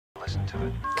listen to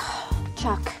it.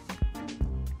 Chuck,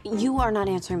 you are not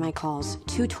answering my calls.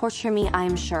 To torture me, I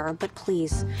am sure, but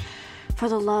please, for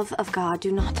the love of God,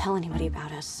 do not tell anybody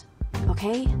about us.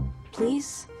 Okay?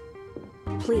 Please?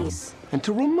 Please. And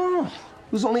to Roman,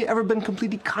 who's only ever been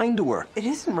completely kind to her. It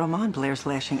isn't Roman Blair's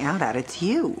lashing out at, it's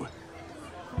you.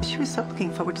 She was so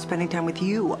looking forward to spending time with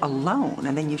you alone,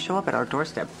 and then you show up at our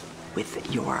doorstep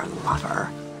with your lover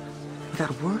without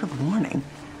a word of warning.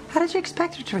 How did you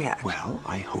expect her to react? Well,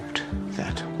 I hoped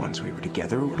that once we were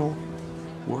together, it'll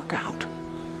work out.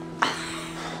 I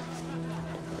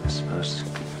suppose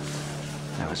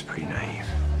that was pretty naive.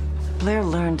 Blair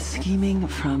learned scheming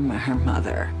from her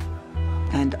mother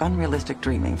and unrealistic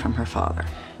dreaming from her father.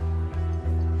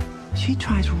 She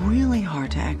tries really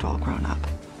hard to act all grown up.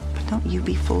 But don't you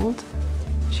be fooled.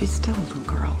 She's still a little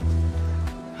girl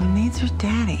who needs her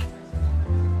daddy.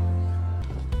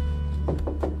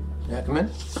 Yeah, come in.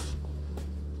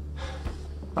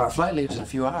 Our flight leaves in a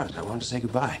few hours. I wanted to say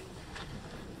goodbye.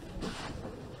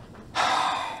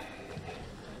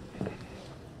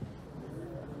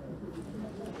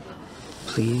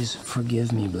 Please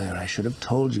forgive me, Blair. I should have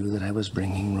told you that I was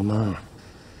bringing Roman.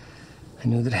 I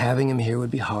knew that having him here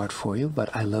would be hard for you,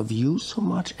 but I love you so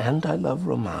much, and I love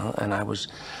Roman, and I was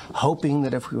hoping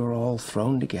that if we were all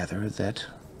thrown together, that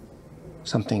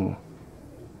something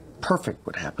perfect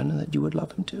would happen and that you would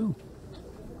love him too.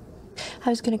 I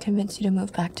was going to convince you to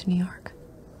move back to New York.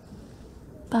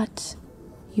 But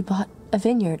you bought a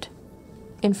vineyard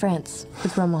in France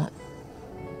with Roman.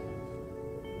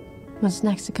 What's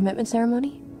next, a commitment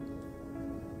ceremony?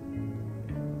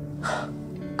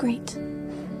 Great.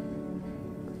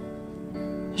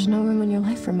 There's no room in your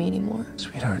life for me anymore.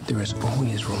 Sweetheart, there is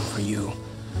always room for you.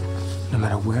 No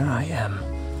matter where I am,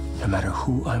 no matter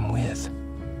who I'm with.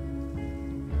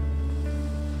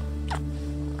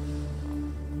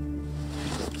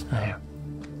 I am.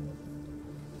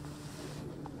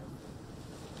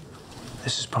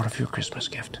 This is part of your Christmas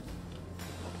gift.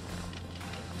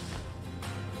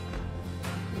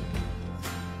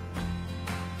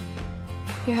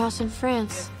 Your house in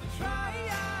France.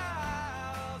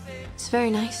 It's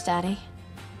very nice, Daddy.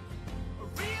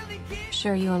 I'm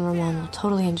sure you and Roman will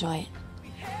totally enjoy it.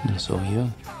 And so will you.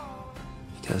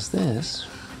 Because this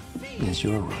is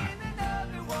your room.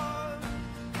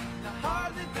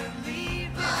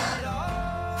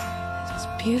 It's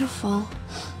beautiful.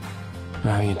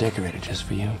 Now you decorate it just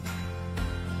for you.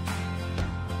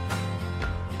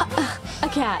 A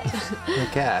cat. A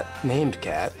cat, named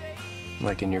Cat,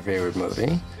 like in your favorite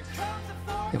movie.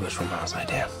 It was Roman's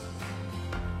idea.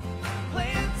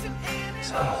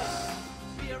 So,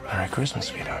 Merry Christmas,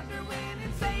 sweetheart.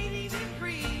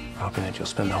 Hoping that you'll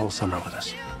spend the whole summer with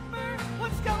us.